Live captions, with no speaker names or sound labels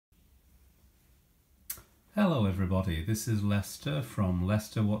Hello everybody, this is Lester from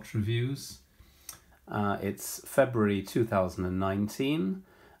Lester Watch Reviews. It's February 2019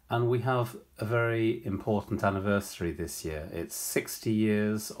 and we have a very important anniversary this year. It's 60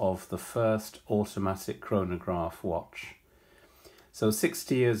 years of the first automatic chronograph watch. So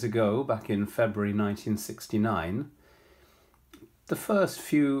 60 years ago, back in February 1969, the first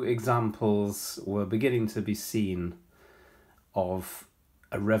few examples were beginning to be seen of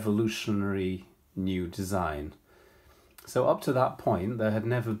a revolutionary new design. So up to that point there had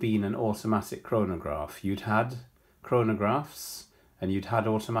never been an automatic chronograph. You'd had chronographs and you'd had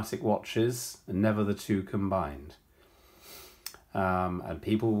automatic watches and never the two combined. And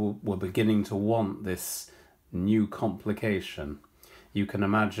people were beginning to want this new complication. You can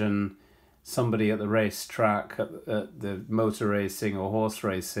imagine somebody at the racetrack, at the motor racing or horse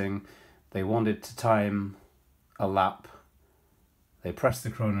racing, they wanted to time a lap. They pressed the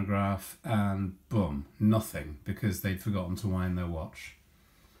chronograph and boom, nothing, because they'd forgotten to wind their watch.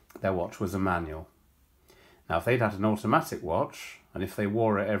 Their watch was a manual. Now if they'd had an automatic watch, and if they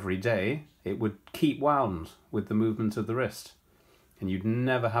wore it every day, it would keep wound with the movement of the wrist. And you'd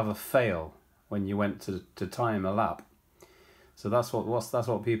never have a fail when you went to time a lap. So that's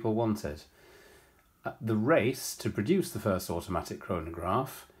what people wanted. The race to produce the first automatic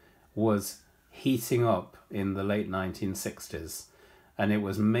chronograph was heating up in the late 1960s. And it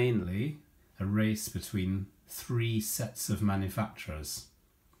was mainly a race between three sets of manufacturers.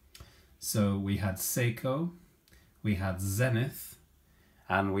 So we had Seiko, we had Zenith,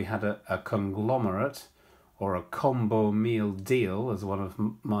 and we had a conglomerate, or a combo meal deal, as one of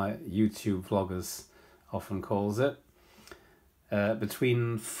my YouTube vloggers often calls it,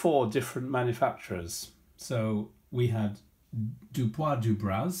 between four different manufacturers. So we had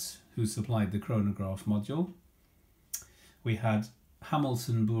Dupois-Dubras, who supplied the chronograph module. We had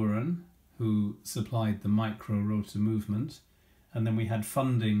Hamilton Buren, who supplied the micro rotor movement, and then we had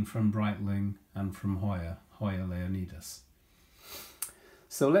funding from Breitling and from Heuer Leonidas.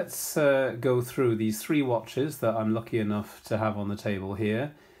 So let's go through these three watches that I'm lucky enough to have on the table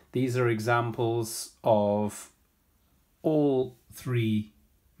here. These are examples of all three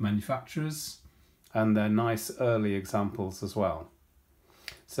manufacturers, and they're nice early examples as well.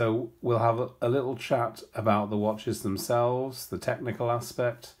 So we'll have a little chat about the watches themselves, the technical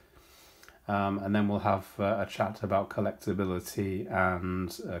aspect, and then we'll have a chat about collectability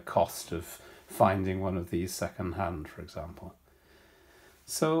and cost of finding one of these second-hand, for example.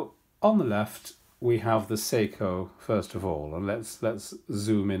 So on the left we have the Seiko first of all, and let's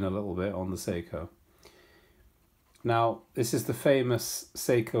zoom in a little bit on the Seiko. Now this is the famous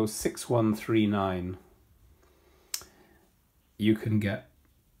Seiko 6139. You can get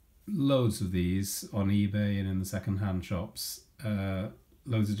loads of these on eBay and in the second-hand shops,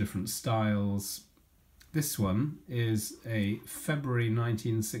 loads of different styles. This one is a February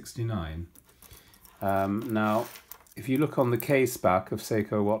 1969. Now if you look on the case back of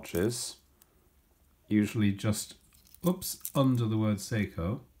Seiko watches, usually just under the word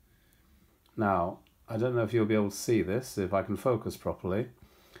Seiko. Now I don't know if you'll be able to see this, if I can focus properly,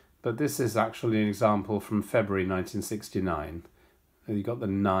 but this is actually an example from February 1969. You've got the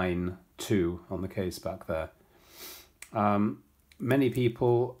 9-2 on the case back there. Many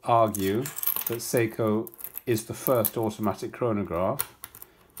people argue that Seiko is the first automatic chronograph,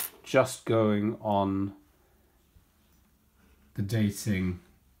 just going on the dating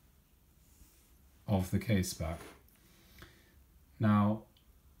of the case back. Now,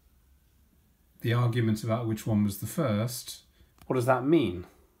 the argument about which one was the first, what does that mean?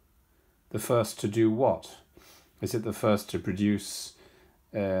 The first to do what? Is it the first to produce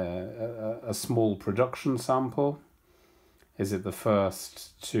a small production sample? Is it the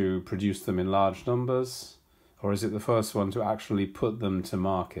first to produce them in large numbers? Or is it the first one to actually put them to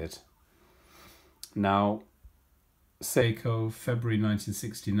market? Now, Seiko, February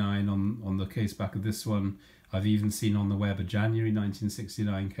 1969 on the case back of this one. I've even seen on the web a January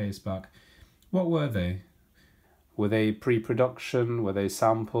 1969 case back. What were they? Were they pre-production? Were they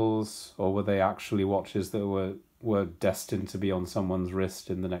samples? Or were they actually watches that were destined to be on someone's wrist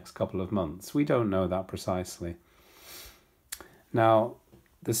in the next couple of months? We don't know that precisely. Now,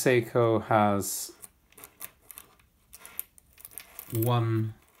 the Seiko has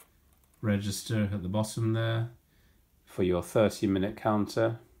one register at the bottom there for your 30-minute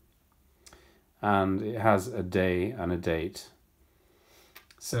counter, and it has a day and a date.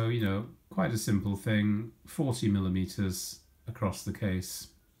 So, you know, quite a simple thing, 40 millimeters across the case,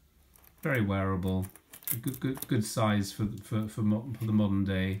 very wearable, good size for the modern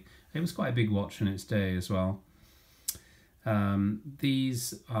day. It was quite a big watch in its day as well.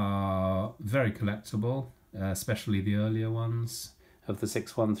 These are very collectible. especially the earlier ones of the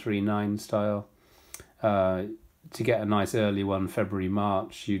 6139 style. To get a nice early one, February,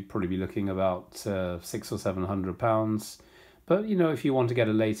 March, you'd probably be looking about £600 or £700. But, you know, if you want to get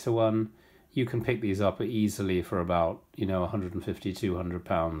a later one, you can pick these up easily for about, you know, £150,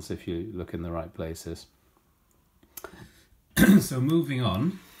 £200 if you look in the right places. So moving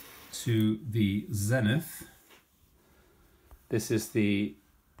on to the Zenith. This is the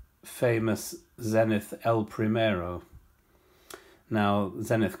famous Zenith El Primero. Now,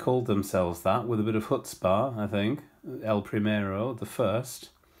 Zenith called themselves that with a bit of chutzpah, I think. El Primero, the first.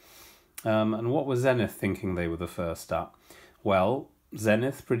 And what was Zenith thinking they were the first at? Well,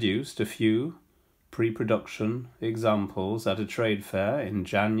 Zenith produced a few pre-production examples at a trade fair in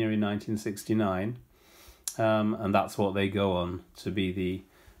January 1969. And that's what they go on to be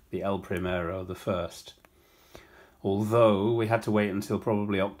the El Primero, the first. Although we had to wait until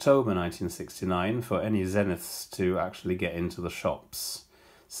probably October 1969 for any Zeniths to actually get into the shops.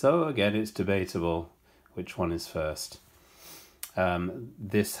 So again, it's debatable which one is first.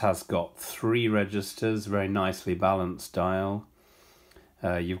 This has got 3 registers, very nicely balanced dial.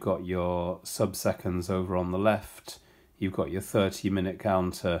 You've got your sub-seconds over on the left, you've got your 30-minute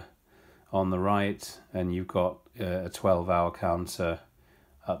counter on the right, and you've got a 12-hour counter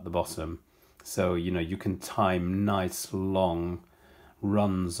at the bottom. So, you know, you can time nice long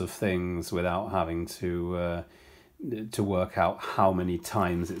runs of things without having to work out how many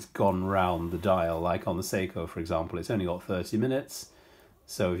times it's gone round the dial. Like on the Seiko, for example, it's only got 30 minutes.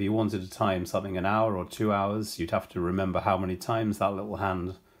 So if you wanted to time something an hour or 2 hours, you'd have to remember how many times that little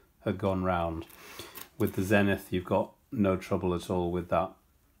hand had gone round. With the Zenith, you've got no trouble at all with that,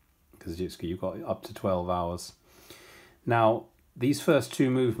 because you've got up to 12 hours. Now, these first 2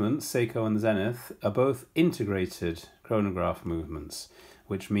 movements, Seiko and the Zenith, are both integrated chronograph movements,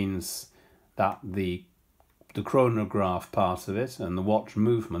 which means that the chronograph part of it and the watch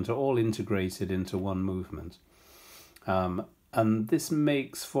movement are all integrated into one movement. And this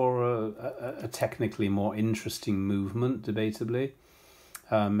makes for a technically more interesting movement, debatably.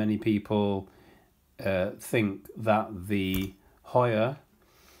 Many people think that the Heuer,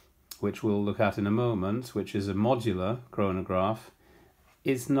 which we'll look at in a moment, which is a modular chronograph,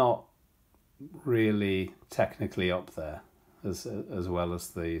 is not really technically up there as well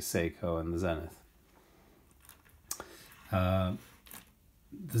as the Seiko and the Zenith.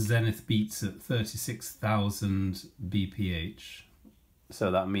 The Zenith beats at 36,000 BPH. So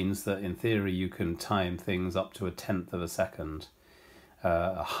that means that in theory you can time things up to 1/10 of a second,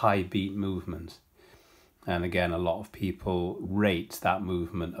 a high beat movement. And again, a lot of people rate that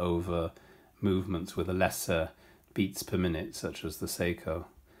movement over movements with a lesser beats per minute, such as the Seiko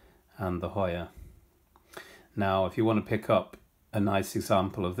and the Joya. Now, if you want to pick up a nice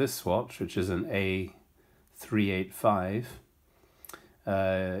example of this watch, which is an A385,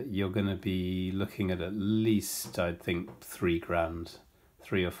 you're going to be looking at least, I think, £3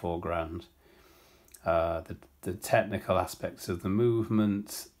 or £4. The technical aspects of the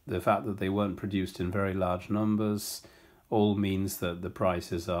movement, the fact that they weren't produced in very large numbers, all means that the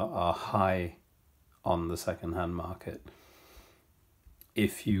prices are high on the second-hand market.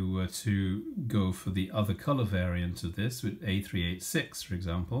 If you were to go for the other colour variant of this, with A386, for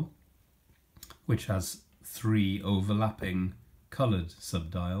example, which has 3 overlapping coloured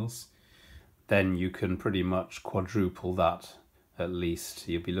subdials, then you can pretty much quadruple that at least.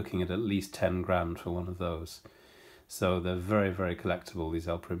 You'll be looking at least £10 for one of those. So they're very, very collectible, these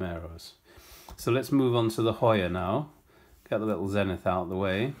El Primeros. So let's move on to the Joya now. Get the little Zenith out of the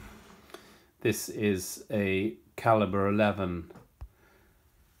way. This is a Calibre 11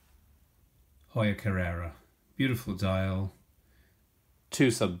 Heuer Carrera. Beautiful dial. 2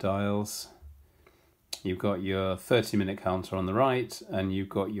 subdials. You've got your 30-minute counter on the right, and you've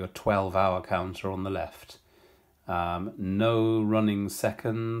got your 12-hour counter on the left. No running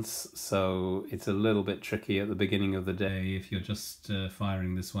seconds, so it's a little bit tricky at the beginning of the day if you're just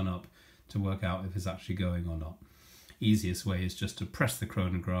firing this one up to work out if it's actually going or not. Easiest way is just to press the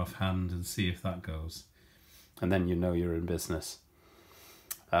chronograph hand and see if that goes. And then you know you're in business.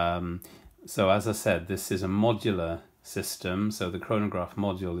 So as I said, this is a modular system, so the chronograph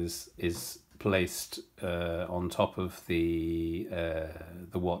module is placed on top of the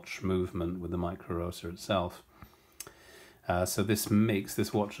watch movement with the micro rotor itself. So this makes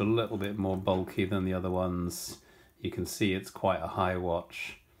this watch a little bit more bulky than the other ones. You can see it's quite a high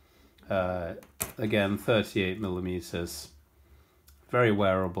watch. Again, 38mm, very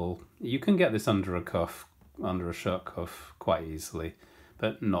wearable. You can get this under a cuff, under a shirt cuff quite easily,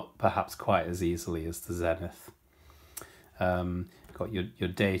 but not perhaps quite as easily as the Zenith. got your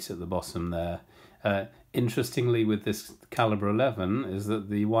date at the bottom there. Interestingly, with this Calibre 11 is that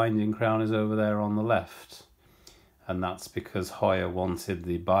the winding crown is over there on the left, and that's because Heuer wanted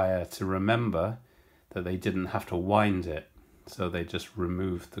the buyer to remember that they didn't have to wind it, so they just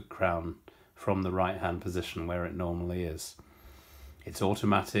removed the crown from the right hand position where it normally is. It's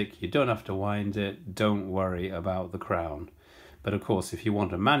automatic, you don't have to wind it, don't worry about the crown. But of course, if you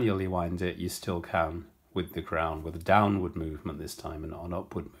want to manually wind it, you still can with the crown, with a downward movement this time and not an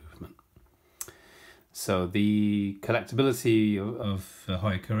upward movement. So the collectability of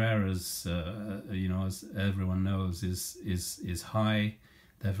Heuer Carreras, you know, as everyone knows, is high.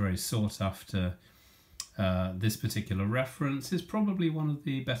 They're very sought after. This particular reference is probably one of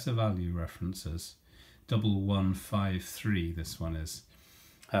the better value references. 1153 this one is.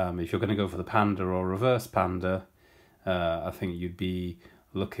 If you're going to go for the Panda or reverse Panda, I think you'd be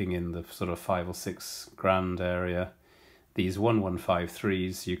looking in the sort of $5 or $6 grand area. These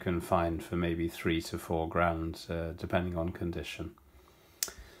 1153s you can find for maybe $3 to $4 grand, depending on condition.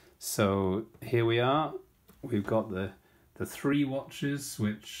 So here we are. We've got the three watches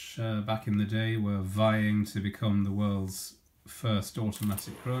which back in the day were vying to become the world's first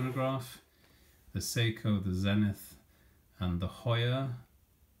automatic chronograph. The Seiko, the Zenith and the Joya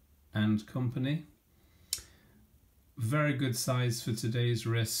and company. Very good size for today's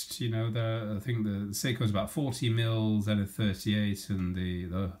wrist. You know, I think the Seiko is about 40 mil, Zenith 38 and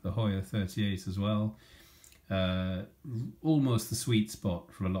the Joya 38 as well. Almost the sweet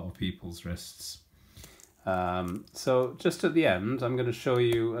spot for a lot of people's wrists. So just at the end, I'm going to show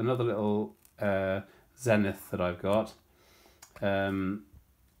you another little Zenith that I've got.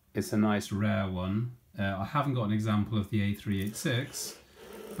 It's a nice rare one. I haven't got an example of the A386,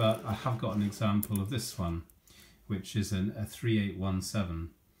 but I have got an example of this one, which is a 3817.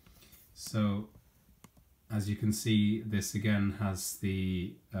 So as you can see, this again has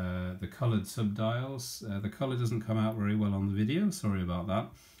the coloured subdials. The colour doesn't come out very well on the video, sorry about that.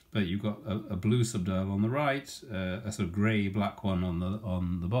 But you've got a blue subdial on the right, a sort of grey black one on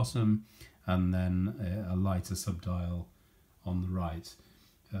the bottom, and then a lighter subdial on the right.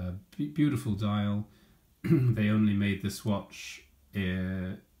 Beautiful dial. They only made this watch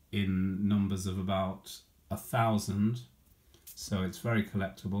in numbers of about 1,000, so it's very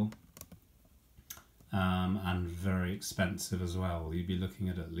collectible and very expensive as well. You'd be looking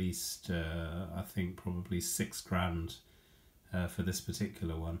at least I think probably $6 grand for this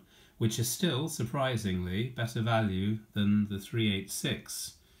particular one, which is still surprisingly better value than the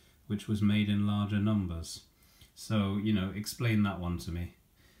 386, which was made in larger numbers. So, you know, explain that one to me.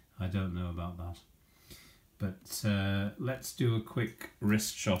 I don't know about that. But let's do a quick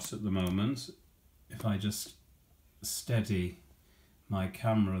wrist shot at the moment. If I just steady my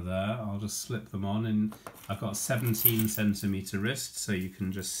camera there, I'll just slip them on, and I've got a 17 centimeter wrist, so you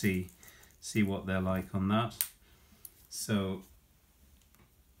can just see what they're like on that. So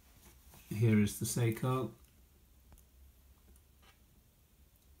here is the Seiko,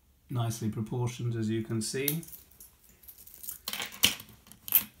 nicely proportioned as you can see.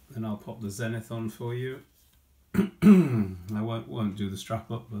 Then I'll pop the Zenith on for you. I won't do the strap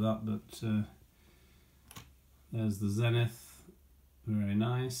up with that, but there's the Zenith, very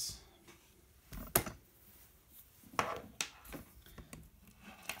nice.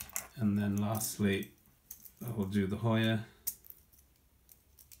 And then lastly, I will do the Joya.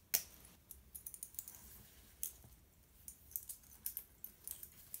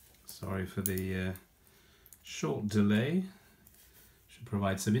 Sorry for the short delay. Should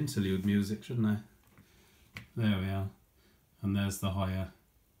provide some interlude music, shouldn't I? There we are. And there's the Heuer.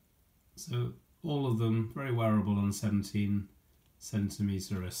 So all of them very wearable on 17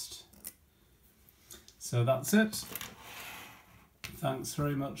 centimeter wrist. So that's it. Thanks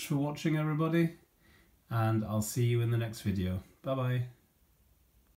very much for watching, everybody, and I'll see you in the next video. Bye bye.